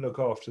we didn't look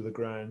after the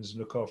grounds and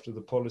look after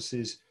the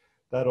policies,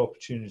 that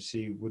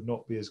opportunity would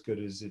not be as good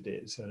as it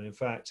is. And in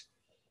fact,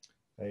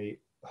 a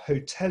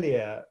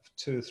hotelier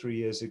 2 or 3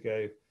 years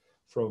ago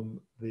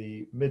from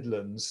the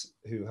Midlands,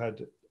 who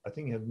had, I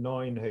think he had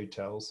 9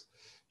 hotels,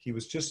 he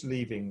was just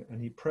leaving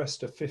and he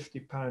pressed a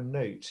 £50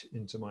 note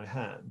into my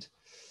hand.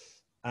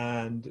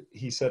 And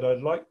he said,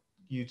 "I'd like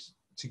you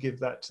to give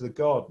that to the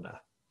gardener."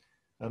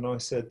 And I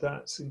said,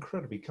 "That's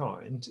incredibly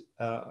kind.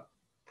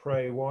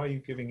 Pray, why are you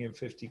giving him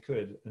 50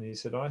 quid? And he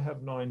said, "I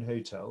have 9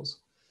 hotels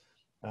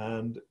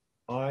and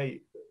I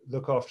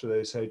look after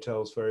those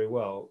hotels very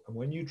well. And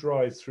when you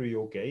drive through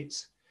your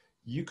gates,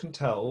 you can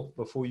tell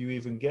before you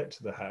even get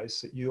to the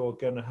house that you are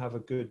going to have a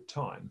good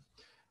time.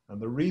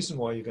 And the reason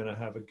why you're going to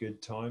have a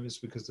good time is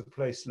because the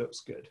place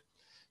looks good.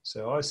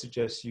 So I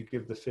suggest you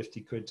give the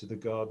 50 quid to the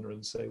gardener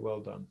and say, well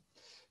done."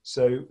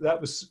 So that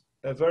was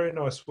a very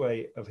nice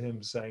way of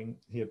him saying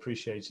he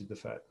appreciated the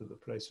fact that the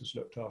place was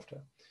looked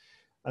after.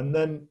 And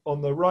then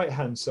on the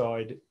right-hand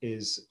side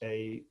is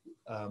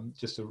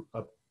just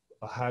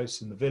a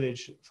house in the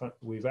village.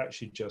 We've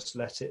actually just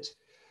let it.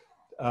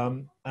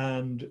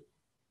 And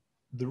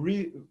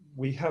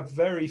we have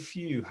very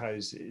few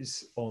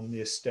houses on the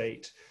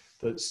estate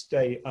that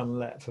stay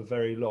unlet for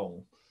very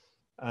long.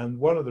 And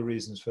one of the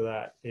reasons for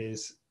that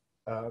is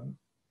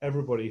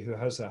everybody who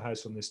has a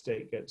house on the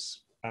estate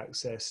gets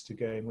access to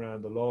going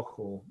around the loch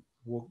or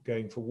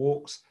going for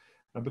walks.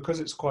 And because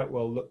it's quite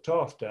well looked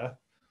after,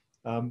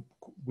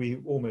 we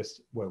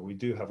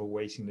do have a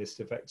waiting list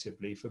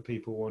effectively for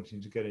people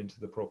wanting to get into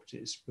the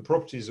properties. The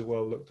properties are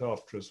well looked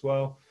after as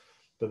well,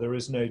 but there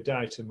is no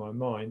doubt in my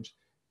mind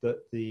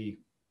that the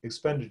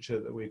expenditure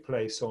that we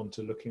place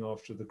onto looking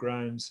after the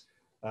grounds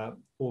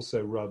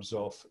also rubs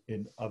off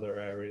in other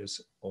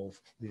areas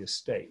of the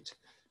estate.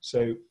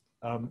 So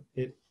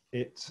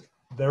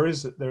there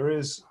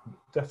is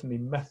definitely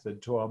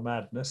method to our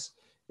madness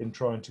in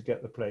trying to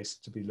get the place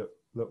to be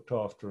looked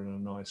after in a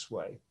nice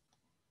way.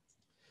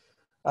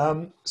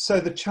 So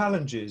the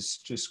challenges,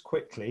 just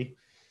quickly,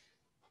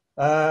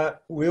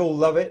 we all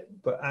love it,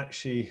 but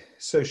actually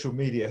social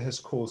media has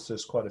caused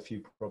us quite a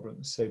few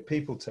problems. So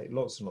people take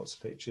lots and lots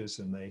of pictures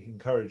and they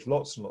encourage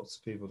lots and lots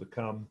of people to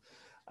come.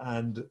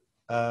 And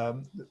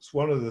it's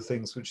one of the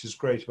things which is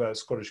great about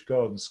Scottish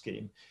Garden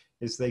Scheme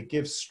is they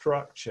give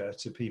structure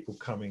to people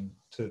coming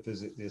to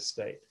visit the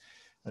estate.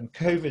 And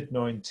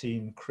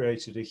COVID-19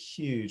 created a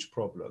huge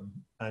problem.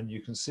 And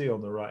you can see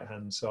on the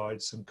right-hand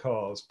side some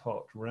cars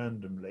parked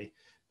randomly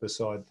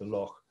beside the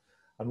loch.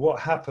 And what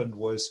happened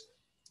was,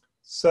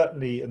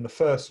 certainly in the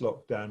first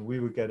lockdown, we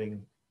were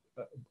getting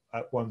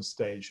at one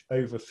stage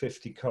over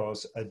 50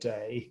 cars a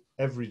day,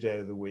 every day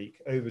of the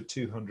week, over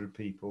 200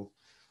 people,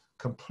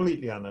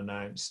 completely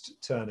unannounced,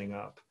 turning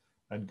up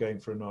and going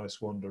for a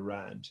nice wander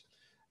round.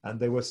 And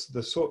they were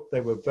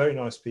very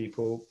nice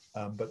people,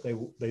 but they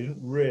didn't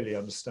really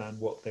understand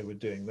what they were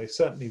doing. They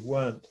certainly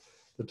weren't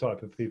the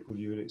type of people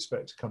you would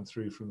expect to come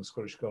through from the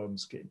Scottish Garden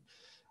Scheme.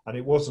 And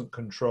it wasn't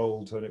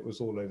controlled and it was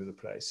all over the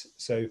place.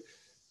 So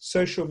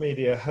social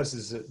media has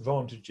its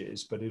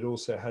advantages, but it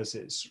also has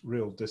its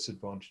real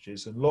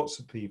disadvantages. And lots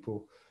of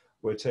people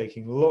were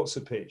taking lots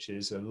of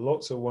pictures and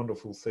lots of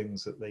wonderful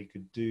things that they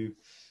could do.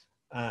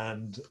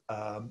 And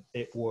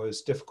it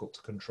was difficult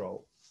to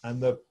control. And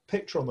the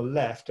picture on the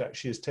left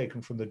actually is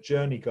taken from the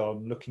Journey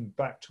Garden looking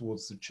back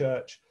towards the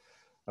church.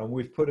 And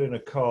we've put in a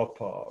car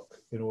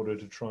park in order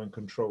to try and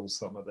control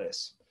some of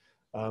this.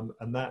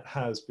 And that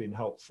has been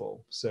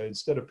helpful. So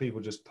instead of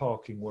people just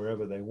parking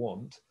wherever they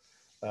want,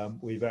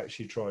 we've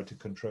actually tried to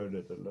control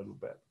it a little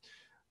bit.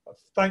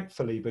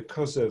 Thankfully,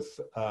 because of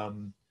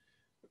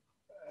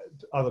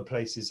other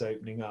places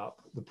opening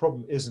up, the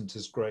problem isn't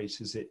as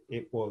great as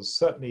it was.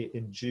 Certainly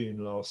in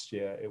June last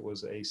year, it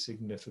was a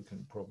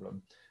significant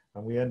problem.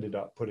 And we ended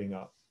up putting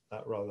up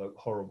that rather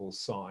horrible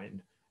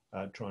sign,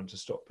 trying to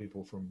stop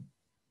people from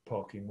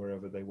parking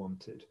wherever they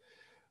wanted.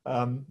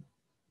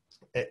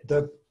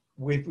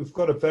 We've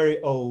got a very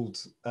old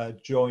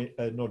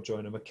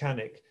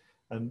mechanic.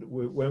 And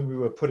when we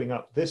were putting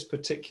up this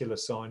particular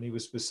sign, he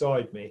was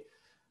beside me.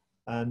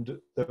 And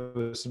there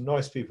were some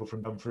nice people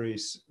from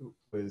Dumfries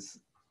with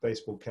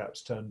baseball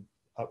caps turned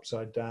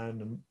upside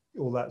down and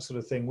all that sort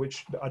of thing,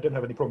 which I don't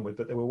have any problem with,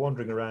 but they were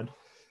wandering around.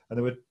 And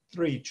there were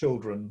 3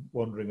 children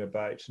wandering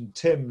about. And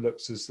Tim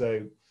looks as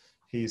though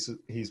he's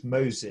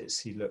Moses.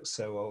 He looks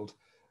so old.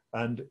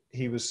 And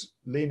he was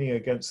leaning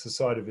against the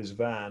side of his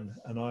van.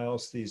 And I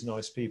asked these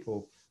nice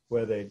people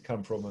where they'd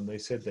come from. And they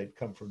said they'd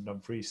come from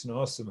Dumfries. And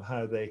I asked them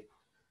how they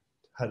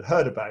had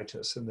heard about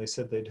us. And they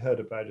said they'd heard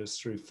about us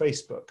through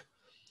Facebook.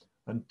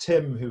 And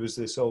Tim, who was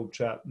this old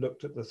chap,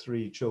 looked at the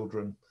 3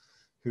 children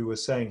who were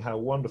saying how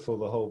wonderful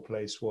the whole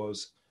place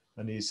was.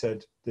 and he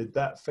said, "Did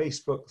that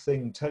Facebook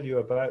thing tell you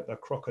about the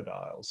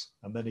crocodiles?"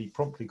 And then he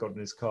promptly got in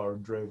his car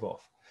and drove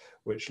off,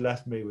 which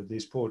left me with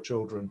these poor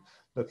children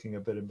looking a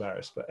bit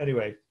embarrassed. But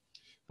anyway,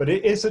 but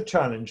it is a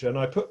challenge. And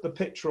I put the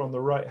picture on the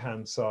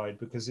right-hand side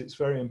because it's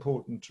very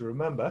important to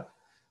remember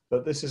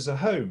that this is a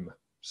home.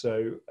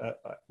 So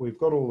we've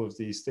got all of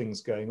these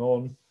things going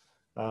on,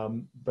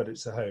 but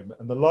it's a home.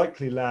 And the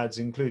likely lads,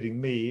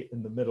 including me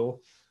in the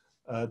middle,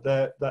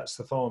 that's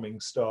the farming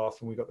staff,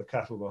 and we've got the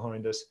cattle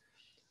behind us.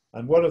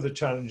 And one of the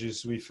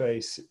challenges we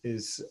face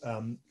is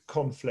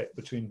conflict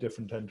between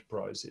different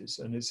enterprises.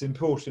 And it's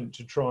important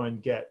to try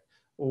and get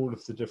all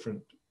of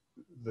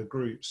the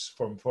groups,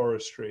 from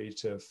forestry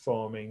to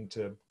farming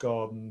to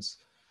gardens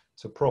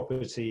to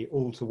property,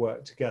 all to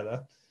work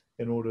together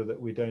in order that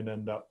we don't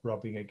end up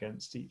rubbing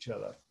against each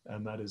other.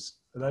 And it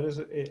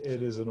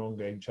is an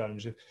ongoing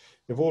challenge.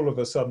 If all of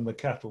a sudden the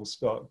cattle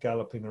start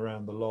galloping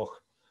around the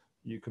loch,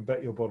 you can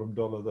bet your bottom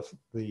dollar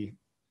the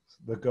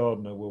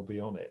gardener will be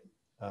on it.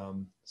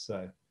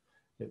 So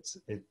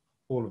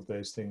all of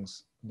those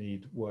things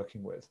need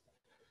working with.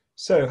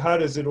 So how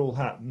does it all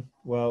happen?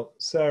 Well,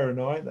 Sarah and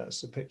I,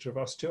 that's a picture of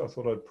us two. I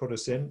thought I'd put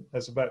us in.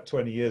 That's about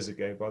 20 years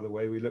ago, by the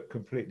way. We look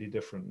completely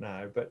different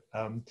now, but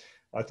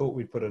I thought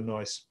we'd put a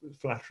nice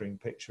flattering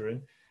picture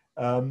in.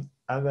 And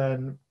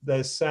then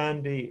there's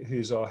Sandy,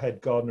 who's our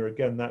head gardener.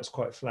 Again, that's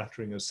quite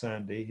flattering of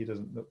Sandy. He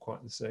doesn't look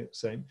quite the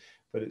same,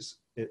 but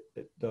it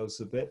does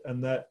a bit.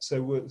 And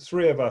so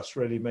three of us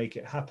really make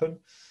it happen.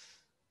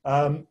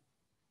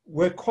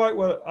 We're quite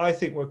well, I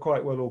think we're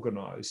quite well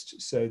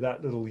organized. So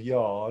that little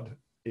yard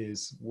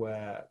is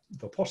where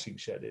the potting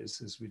shed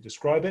is, as we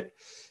describe it,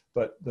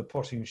 but the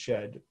potting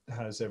shed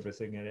has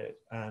everything in it,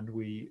 and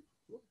we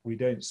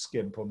don't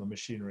skimp on the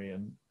machinery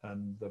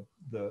and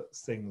the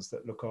things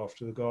that look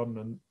after the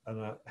garden,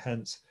 and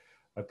hence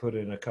I put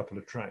in a couple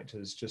of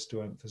tractors just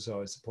to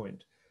emphasize the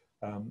point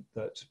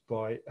that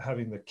by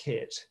having the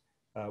kit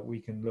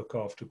we can look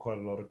after quite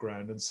a lot of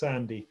ground. And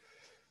Sandy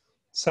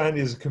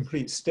is a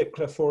complete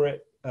stickler for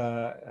it,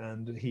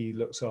 and he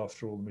looks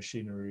after all the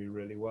machinery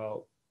really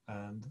well.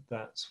 And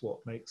that's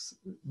what makes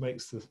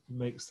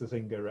the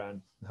thing go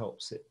round and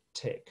helps it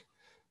tick.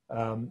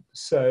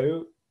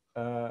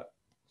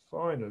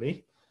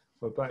 Finally,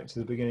 we're back to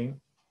the beginning.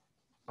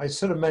 I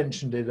sort of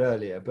mentioned it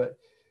earlier, but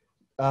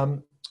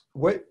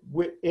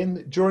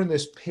during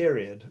this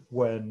period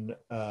when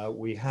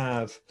we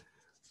have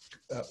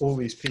all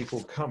these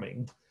people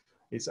coming,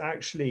 it's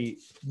actually,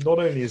 not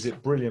only is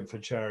it brilliant for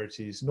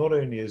charities, not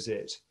only is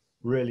it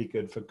really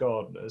good for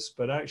gardeners,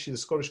 but actually the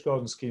Scottish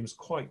Garden Scheme is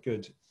quite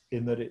good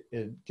in that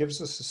it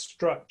gives us a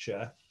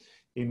structure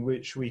in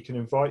which we can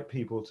invite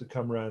people to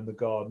come around the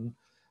garden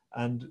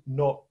and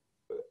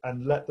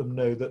let them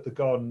know that the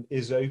garden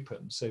is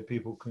open so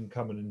people can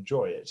come and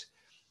enjoy it.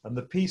 And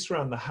the piece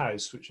around the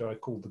house, which I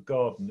call the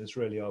garden, is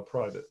really our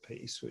private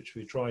piece, which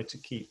we try to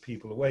keep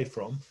people away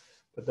from,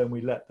 but then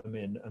we let them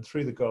in. And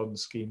through the garden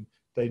scheme,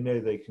 they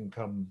know they can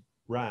come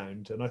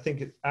round. And I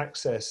think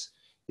access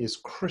is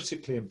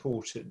critically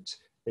important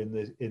in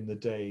the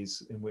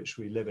days in which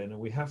we live in. And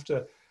we have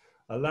to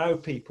allow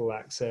people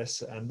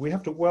access, and we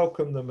have to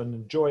welcome them and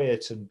enjoy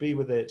it and be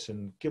with it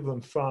and give them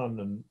fun,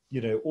 and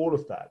all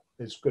of that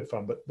is good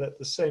fun, but at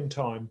the same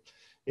time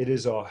it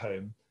is our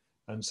home.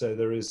 And so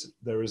there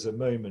is a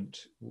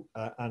moment,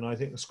 and I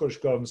think the Scottish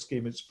Garden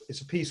Scheme,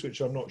 it's a piece which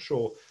I'm not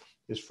sure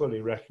is fully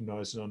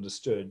recognised and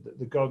understood, that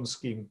the garden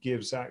scheme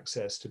gives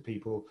access to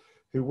people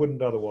who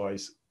wouldn't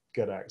otherwise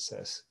get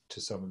access to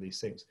some of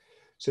these things.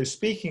 So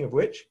speaking of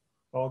which,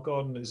 our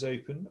garden is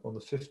open on the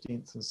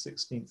 15th and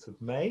 16th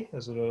of May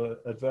as an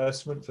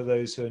advertisement for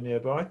those who are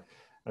nearby.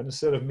 And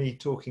instead of me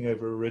talking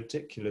over a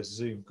ridiculous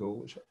Zoom call,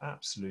 which I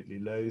absolutely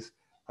loathe,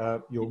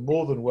 you're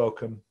more than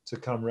welcome to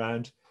come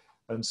round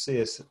and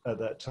see us at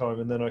that time.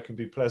 And then I can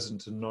be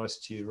pleasant and nice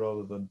to you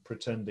rather than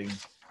pretending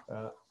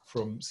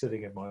from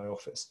sitting in my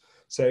office.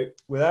 So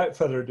without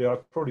further ado,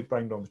 I've probably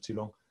banged on for too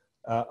long.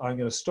 I'm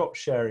going to stop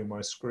sharing my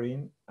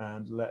screen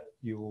and let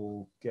you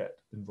all get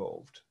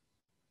involved.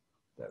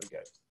 There we go.